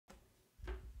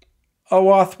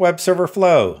OAuth Web Server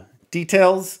Flow,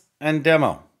 details and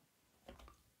demo.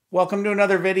 Welcome to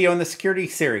another video in the security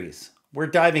series. We're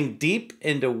diving deep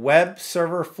into Web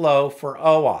Server Flow for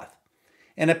OAuth.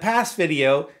 In a past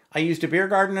video, I used a beer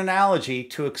garden analogy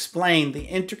to explain the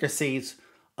intricacies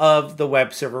of the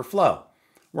Web Server Flow.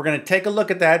 We're going to take a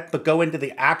look at that, but go into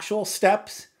the actual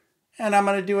steps, and I'm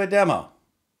going to do a demo.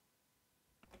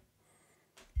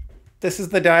 This is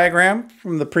the diagram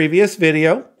from the previous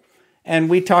video.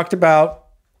 And we talked about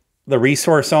the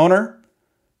resource owner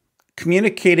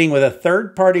communicating with a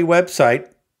third-party website,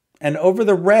 and over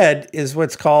the red is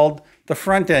what's called the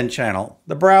front-end channel,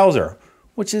 the browser,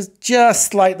 which is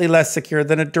just slightly less secure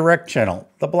than a direct channel,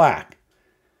 the black.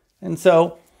 And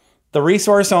so the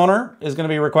resource owner is going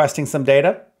to be requesting some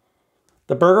data.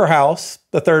 The Burger House,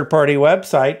 the third-party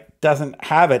website, doesn't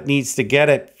have it, needs to get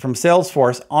it from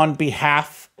Salesforce on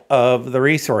behalf of the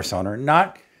resource owner,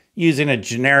 not using a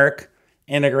generic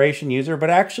integration user, but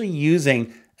actually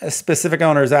using a specific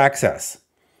owner's access.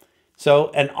 So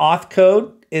an auth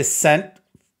code is sent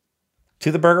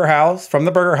to the Burger House, from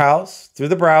the Burger House through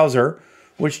the browser,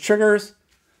 which triggers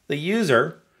the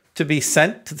user to be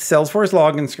sent to the Salesforce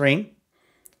login screen,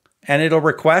 and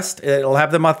it'll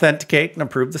have them authenticate and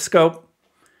approve the scope.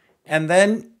 And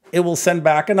then it will send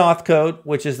back an auth code,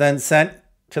 which is then sent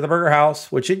to the Burger House,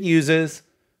 which it uses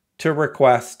to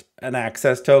request an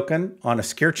access token on a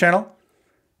secure channel,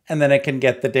 and then it can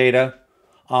get the data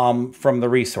from the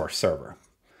resource server.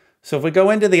 So if we go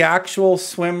into the actual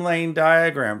swim lane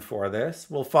diagram for this,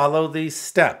 we'll follow these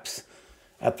steps.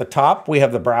 At the top, we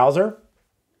have the browser,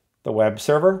 the web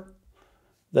server,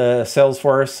 the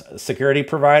Salesforce security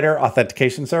provider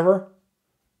authentication server,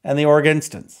 and the org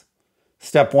instance.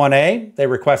 Step 1A, they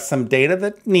request some data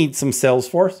that needs some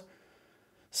Salesforce.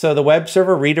 So the web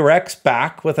server redirects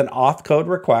back with an auth code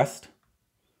request.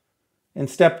 In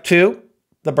step 2,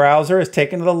 the browser is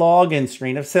taken to the login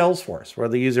screen of Salesforce, where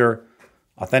the user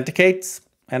authenticates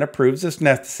and approves as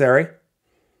necessary.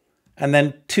 And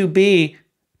then 2D,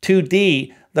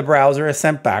 the browser is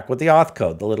sent back with the auth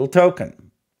code, the little token.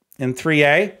 In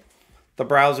 3A, the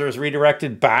browser is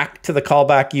redirected back to the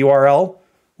callback URL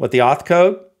with the auth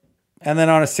code. And then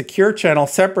on a secure channel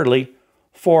separately,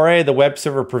 4A, the web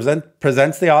server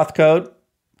presents the auth code,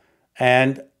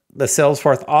 and the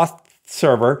Salesforce auth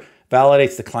server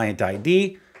validates the client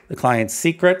ID, the client's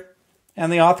secret, and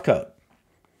the auth code.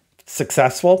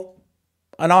 Successful,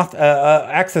 an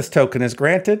access token is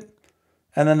granted,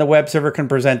 and then the web server can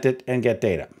present it and get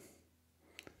data.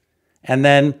 And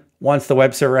then once the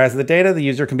web server has the data, the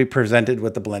user can be presented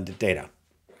with the blended data.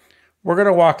 We're going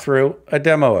to walk through a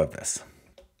demo of this.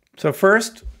 So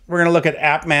first, we're going to look at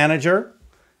App Manager.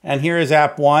 And here is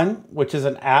App 1, which is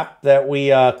an app that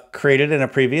we created in a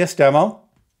previous demo.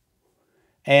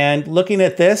 And looking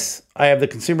at this, I have the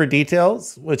consumer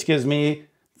details, which gives me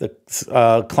the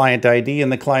client ID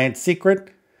and the client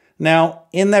secret. Now,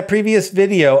 in that previous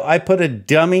video, I put a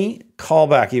dummy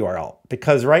callback URL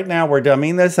because right now we're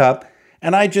dummying this up,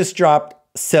 and I just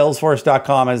dropped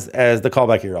salesforce.com as the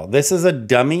callback URL. This is a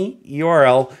dummy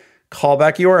URL,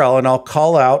 callback URL, and I'll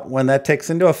call out when that takes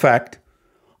into effect.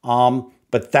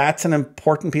 But that's an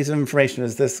important piece of information,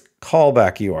 is this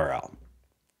callback URL.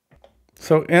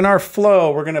 So in our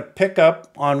flow, we're going to pick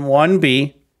up on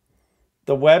 1B.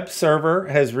 The web server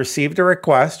has received a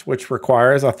request which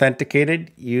requires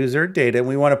authenticated user data. And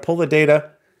we want to pull the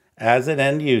data as an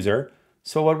end user.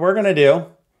 So what we're going to do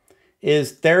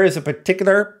is there is a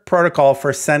particular protocol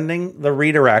for sending the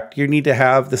redirect. You need to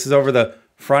have, this is over the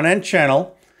front end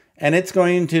channel, and it's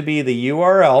going to be the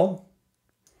URL.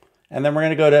 And then we're going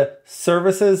to go to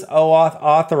Services OAuth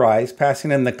Authorize,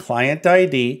 passing in the client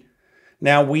ID.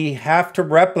 Now we have to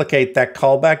replicate that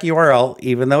callback URL,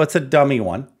 even though it's a dummy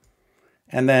one.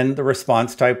 And then the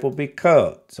response type will be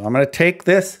code. So I'm going to take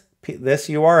this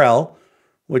URL,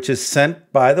 which is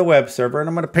sent by the web server, and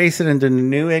I'm going to paste it into a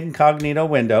new incognito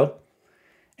window.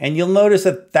 And you'll notice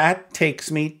that that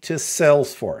takes me to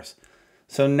Salesforce.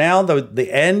 So now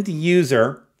the end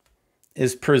user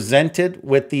is presented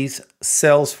with these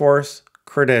Salesforce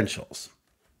credentials.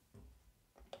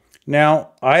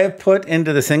 Now, I have put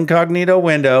into this incognito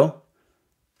window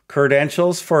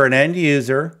credentials for an end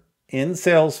user in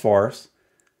Salesforce,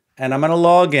 and I'm going to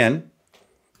log in.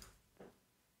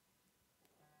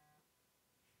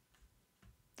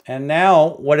 And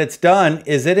now what it's done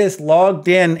is it is logged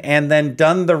in and then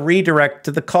done the redirect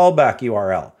to the callback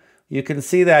URL. You can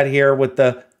see that here with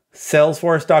the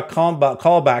salesforce.com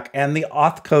callback, and the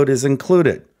auth code is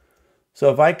included.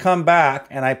 So if I come back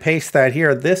and I paste that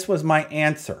here, this was my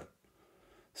answer.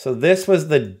 So this was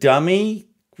the dummy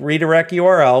redirect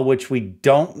URL, which we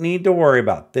don't need to worry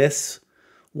about. This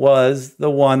was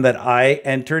the one that I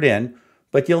entered in,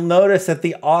 but you'll notice that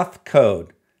the auth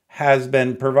code has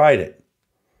been provided.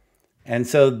 And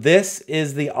so this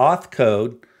is the auth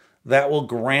code that will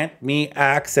grant me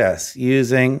access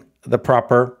using the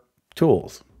proper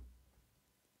tools.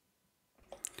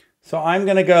 So I'm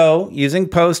going to go using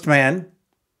Postman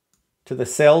to the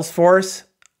Salesforce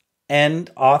end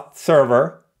auth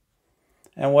server.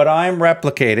 And what I'm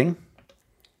replicating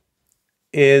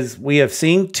is we have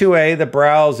seen 2A, the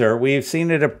browser. We've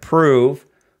seen it approve.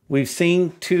 We've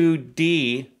seen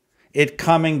 2D, it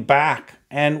coming back.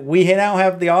 And we now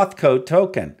have the auth code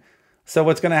token. So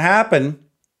what's going to happen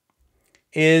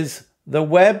is the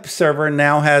web server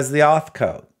now has the auth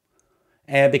code.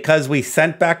 And because we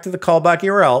sent back to the callback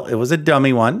URL, it was a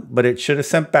dummy one, but it should have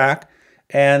sent back.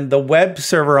 And the web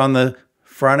server on the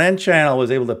front end channel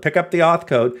was able to pick up the auth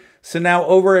code. So now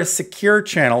over a secure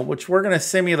channel, which we're going to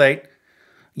simulate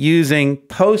using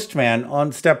Postman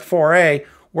on step 4A,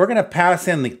 we're going to pass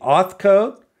in the auth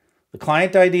code, the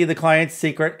client ID, the client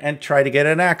secret, and try to get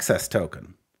an access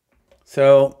token.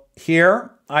 So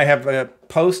here I have a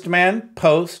Postman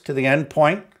post to the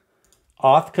endpoint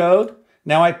auth code.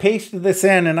 Now I pasted this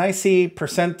in and I see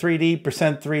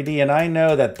 %3D, and I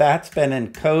know that that's been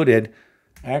encoded.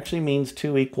 Actually means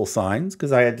 2 equal signs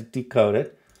because I had to decode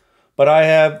it. But I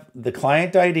have the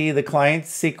client ID, the client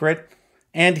secret,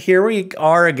 and here we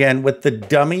are again with the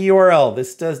dummy URL.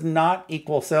 This does not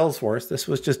equal Salesforce. This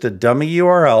was just a dummy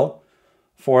URL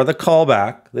for the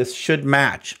callback. This should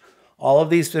match. All of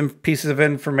these pieces of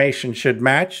information should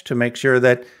match to make sure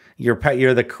that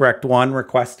you're the correct one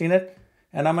requesting it.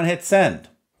 And I'm going to hit send.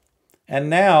 And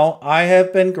now I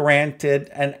have been granted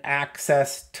an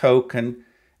access token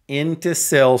into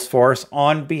Salesforce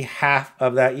on behalf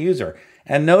of that user.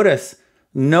 And notice,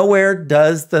 nowhere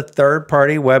does the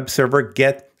third-party web server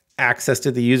get access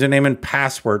to the username and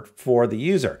password for the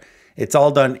user. It's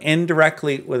all done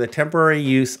indirectly with a temporary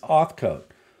use auth code.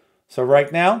 So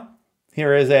right now,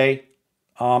 here is a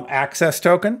access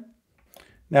token.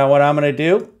 Now what I'm going to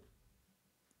do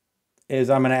is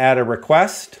I'm going to add a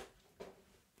request.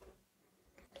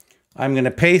 I'm going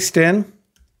to paste in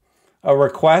a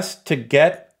request to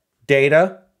get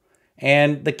data.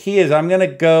 And the key is I'm going to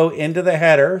go into the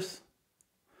headers.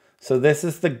 So this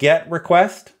is the get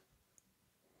request.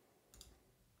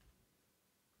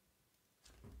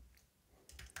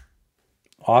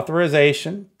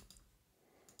 Authorization.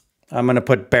 I'm going to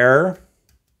put bearer,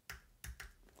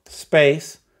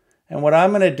 space. And what I'm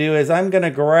going to do is I'm going to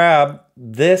grab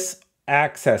this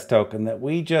access token that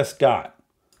we just got.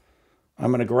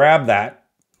 I'm going to grab that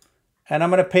and I'm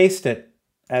going to paste it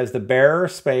as the bearer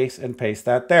space and paste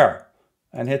that there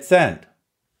and hit send.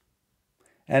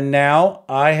 And now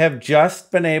I have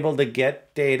just been able to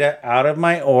get data out of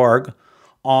my org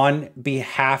on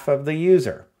behalf of the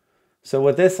user. So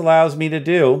what this allows me to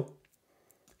do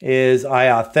is I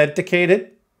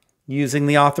authenticated using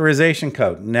the authorization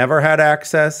code. Never had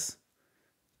access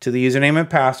to the username and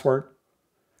password.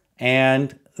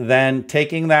 And then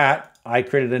taking that, I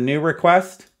created a new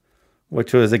request,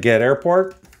 which was a get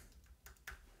airport.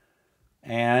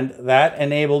 And that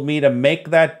enabled me to make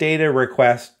that data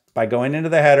request by going into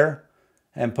the header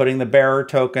and putting the bearer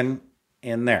token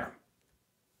in there.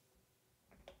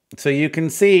 So you can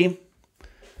see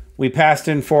we passed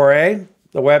in 4A,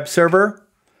 the web server,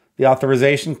 the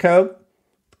authorization code,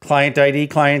 client ID,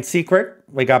 client secret.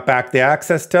 We got back the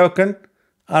access token.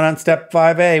 And on step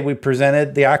 5A, we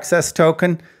presented the access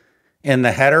token in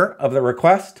the header of the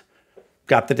request,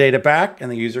 got the data back,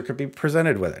 and the user could be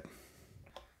presented with it.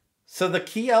 So the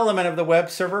key element of the web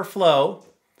server flow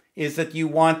is that you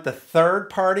want the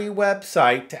third-party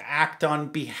website to act on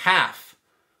behalf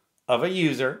of a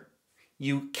user.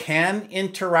 You can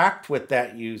interact with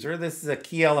that user. This is a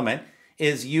key element,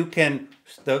 is you can,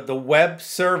 the web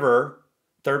server,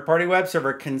 third-party web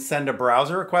server can send a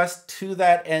browser request to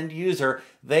that end user.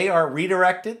 They are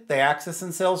redirected, they access in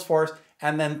Salesforce,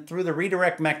 and then through the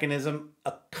redirect mechanism,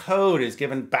 a code is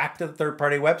given back to the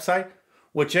third-party website,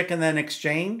 which it can then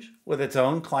exchange with its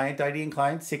own client ID and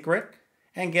client secret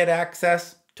and get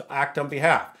access to act on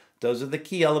behalf. Those are the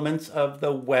key elements of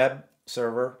the web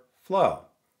server flow.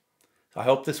 I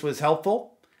hope this was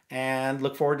helpful and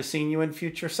look forward to seeing you in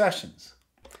future sessions.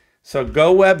 So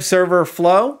go web server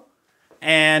flow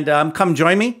and come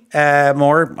join me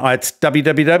more. It's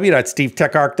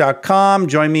www.SteveTechArc.com.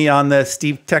 Join me on the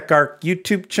SteveTechArc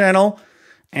YouTube channel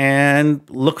and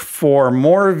look for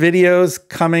more videos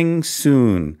coming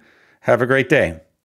soon. Have a great day.